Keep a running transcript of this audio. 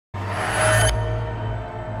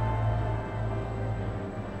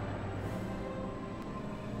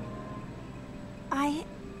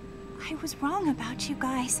I was wrong about you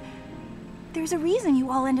guys. There's a reason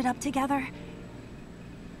you all ended up together.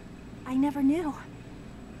 I never knew.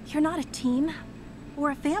 You're not a team,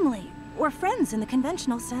 or a family, or friends in the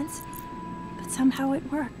conventional sense. But somehow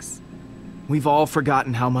it works. We've all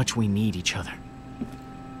forgotten how much we need each other.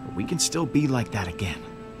 But we can still be like that again.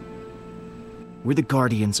 We're the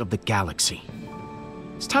guardians of the galaxy.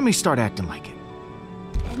 It's time we start acting like it.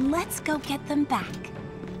 And let's go get them back.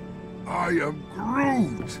 I am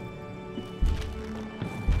Groot!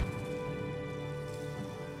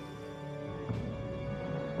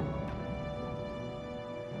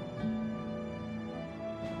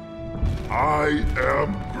 I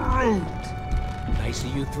am Groot! Nice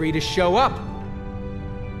of you three to show up.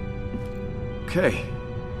 Okay.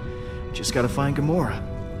 Just gotta find Gamora.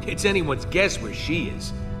 It's anyone's guess where she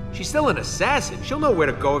is. She's still an assassin. She'll know where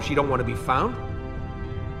to go if she don't want to be found.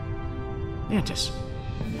 Mantis,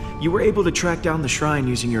 you were able to track down the shrine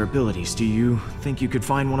using your abilities. Do you think you could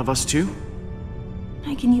find one of us too?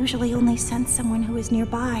 I can usually only sense someone who is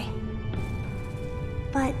nearby.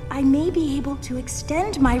 But I may be able to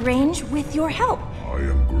extend my range with your help. I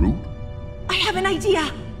am Groot? I have an idea!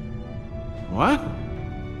 What?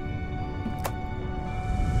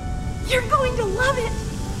 You're going to love it!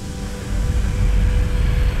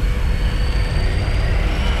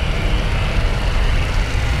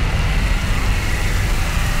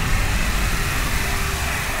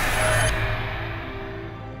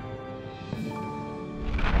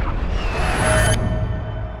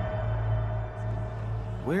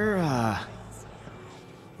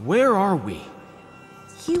 Where are we?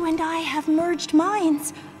 You and I have merged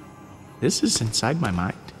minds. This is inside my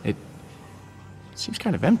mind. It seems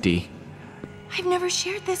kind of empty. I've never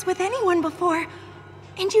shared this with anyone before,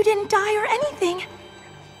 and you didn't die or anything.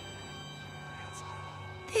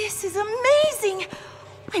 This is amazing!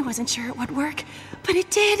 I wasn't sure it would work, but it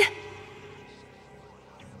did.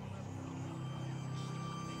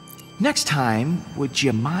 Next time, would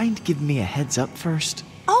you mind giving me a heads up first?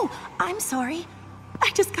 Oh, I'm sorry. I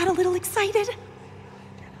just got a little excited.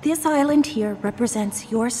 This island here represents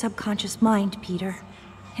your subconscious mind, Peter.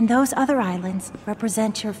 And those other islands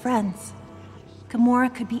represent your friends.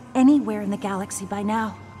 Gamora could be anywhere in the galaxy by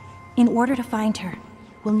now. In order to find her,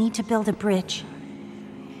 we'll need to build a bridge.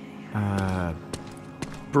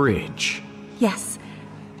 Bridge? Yes,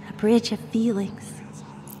 a bridge of feelings.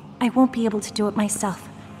 I won't be able to do it myself.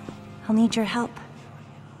 I'll need your help.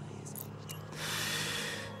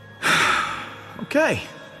 Okay.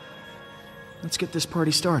 Let's get this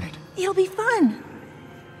party started. It'll be fun.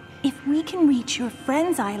 If we can reach your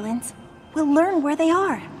friends' islands, we'll learn where they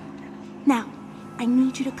are. Now, I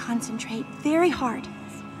need you to concentrate very hard.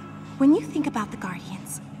 When you think about the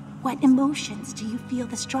Guardians, what emotions do you feel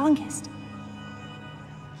the strongest?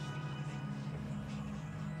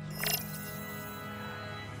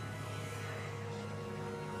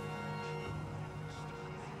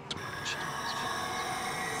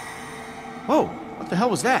 Whoa, what the hell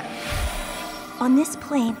was that? On this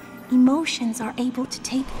plane, emotions are able to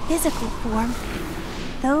take physical form.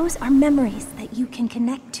 Those are memories that you can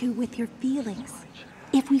connect to with your feelings.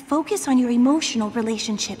 If we focus on your emotional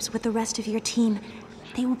relationships with the rest of your team,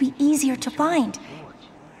 they will be easier to find.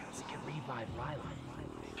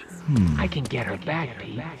 I can get her back,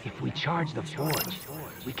 Pete. If we charge the forge,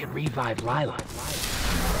 we can revive Lila.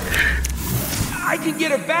 I can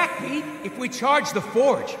get her back, Pete. If we charge the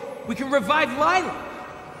forge, we can revive Lila.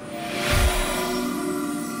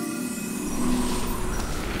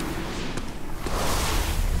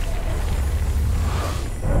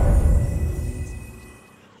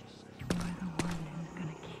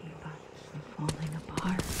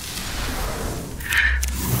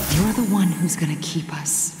 You're the one who's gonna keep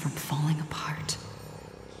us from falling apart.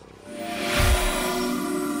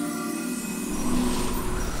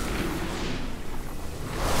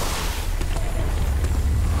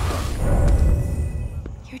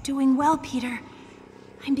 You're doing well, Peter.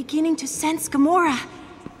 I'm beginning to sense Gamora.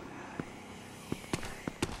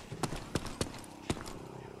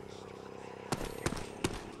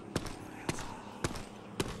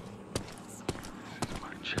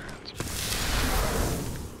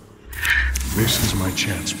 This is my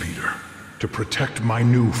chance, Peter, to protect my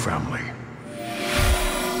new family.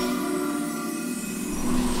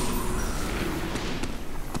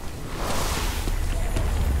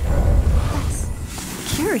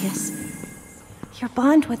 That's curious. Your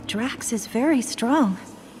bond with Drax is very strong.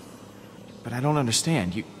 But I don't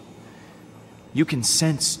understand. You can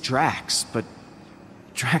sense Drax, but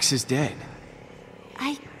Drax is dead.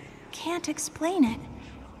 I can't explain it.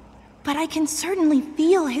 But I can certainly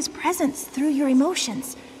feel his presence through your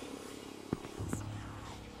emotions.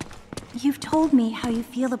 You've told me how you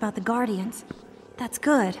feel about the Guardians. That's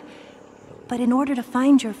good. But in order to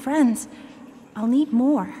find your friends, I'll need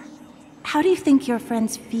more. How do you think your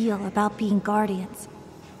friends feel about being Guardians?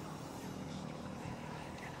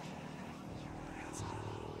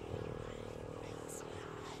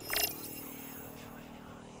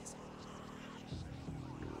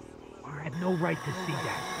 You had no right to see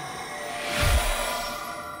that.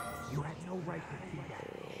 You had no right to see that.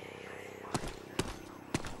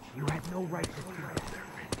 You had no right to see that.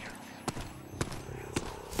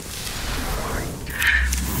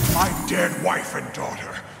 My dead wife and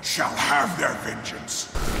daughter shall have their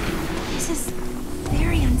vengeance. This is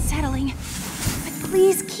very unsettling, but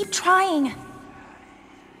please keep trying.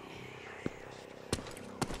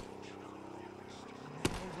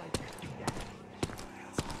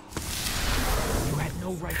 You had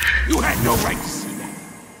no right. You had no right to see that.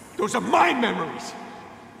 Those are my memories.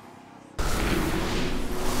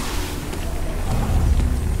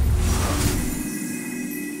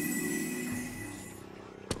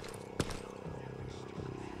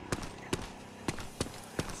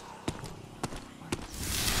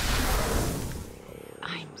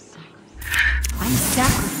 I'm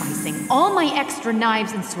sacrificing all my extra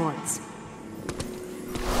knives and swords.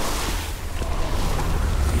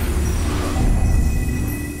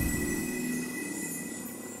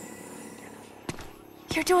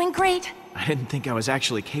 You're doing great. I didn't think I was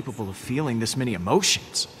actually capable of feeling this many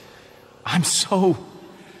emotions. I'm so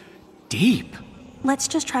deep. Let's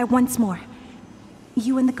just try once more.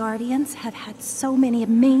 You and the Guardians have had so many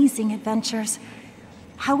amazing adventures.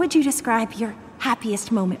 How would you describe your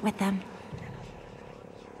happiest moment with them?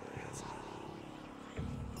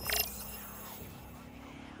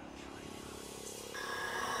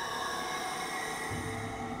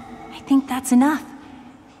 I think that's enough.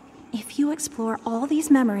 If you explore all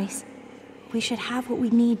these memories, we should have what we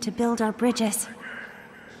need to build our bridges.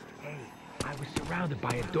 Hey, I was surrounded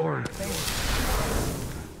by adoring fans.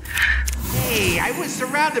 Hey, I was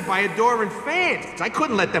surrounded by adoring fans. I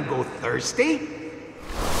couldn't let them go thirsty.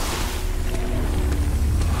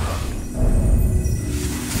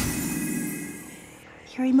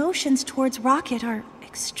 Your emotions towards Rocket are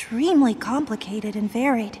extremely complicated and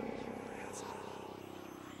varied.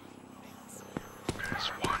 Just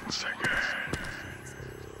 1 second.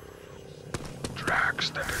 Drax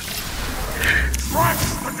the Destroyer.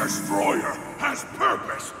 Drax the Destroyer has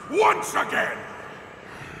purpose once again!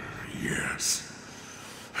 Yes.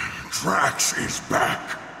 Drax is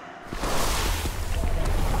back.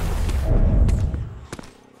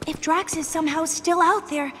 If Drax is somehow still out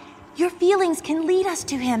there, your feelings can lead us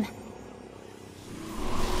to him.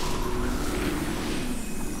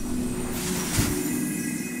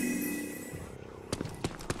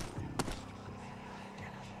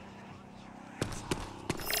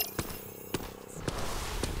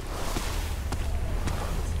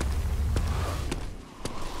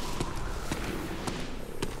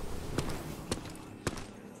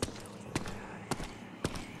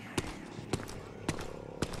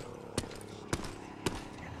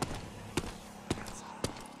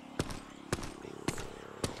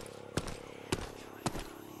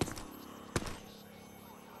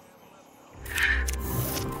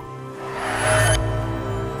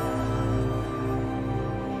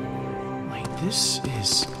 This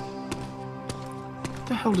is... What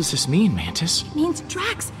the hell does this mean, Mantis? It means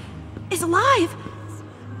Drax is alive!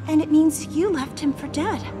 And it means you left him for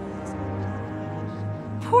dead.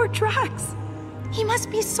 Poor Drax. He must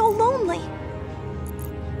be so lonely.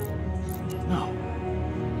 No.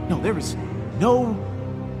 No, there is no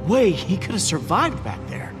way he could have survived back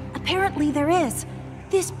there. Apparently there is.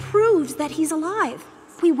 This proves that he's alive.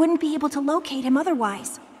 We wouldn't be able to locate him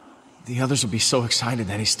otherwise. The others would be so excited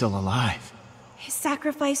that he's still alive. His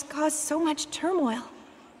sacrifice caused so much turmoil.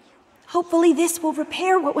 Hopefully this will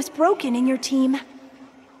repair what was broken in your team.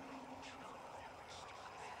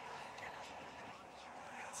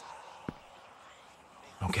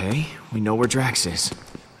 Okay, we know where Drax is.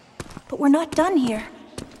 But we're not done here.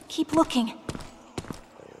 Keep looking.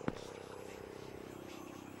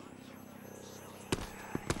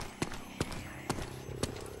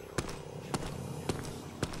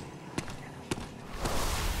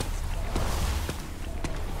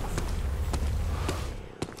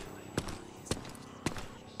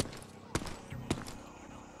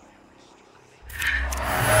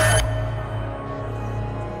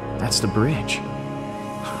 That's the bridge.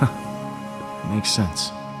 Makes sense.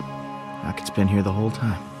 Rocket's been here the whole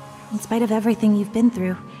time. In spite of everything you've been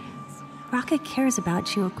through, Rocket cares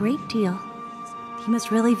about you a great deal. He must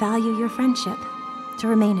really value your friendship to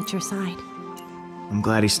remain at your side. I'm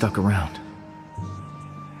glad he stuck around.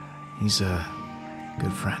 He's a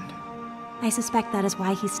good friend. I suspect that is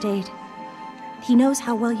why he stayed. He knows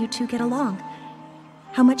how well you two get along,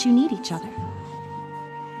 how much you need each other.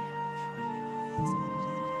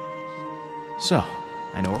 So,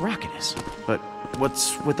 I know a rocket is, but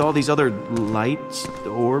what's with all these other light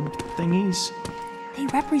orb thingies? They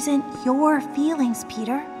represent your feelings,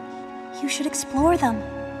 Peter. You should explore them.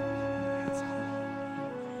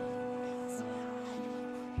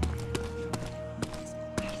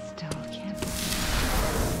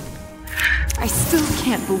 I still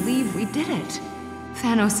can't believe we did it.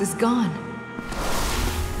 Thanos is gone.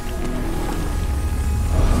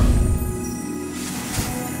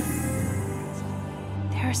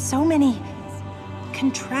 There are so many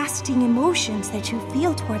contrasting emotions that you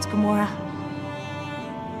feel towards Gamora.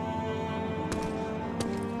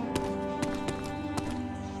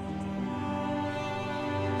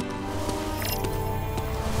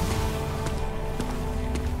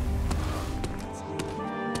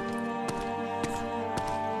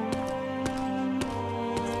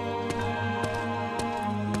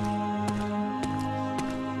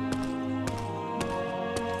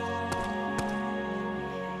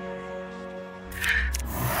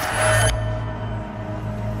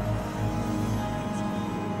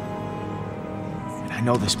 I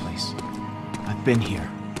know this place. I've been here.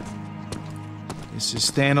 This is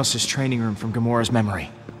Thanos' training room from Gamora's memory.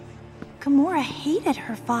 Gamora hated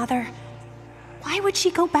her father. Why would she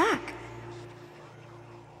go back?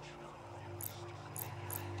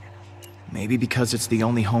 Maybe because it's the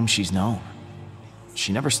only home she's known.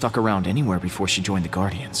 She never stuck around anywhere before she joined the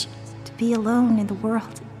Guardians. To be alone in the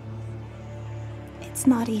world, it's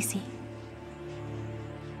not easy.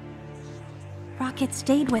 Rocket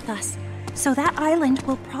stayed with us, so that island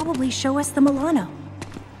will probably show us the Milano.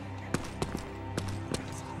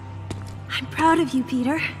 I'm proud of you,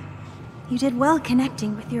 Peter. You did well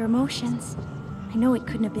connecting with your emotions. I know it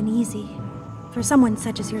couldn't have been easy. For someone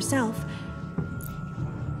such as yourself,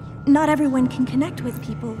 not everyone can connect with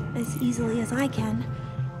people as easily as I can.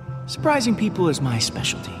 Surprising people is my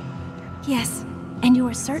specialty. Yes, and you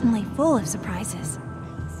are certainly full of surprises.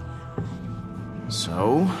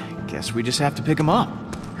 So, guess we just have to pick them up.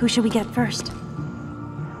 Who should we get first?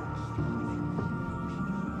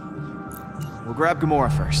 We'll grab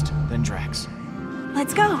Gamora first, then Drax.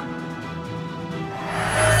 Let's go!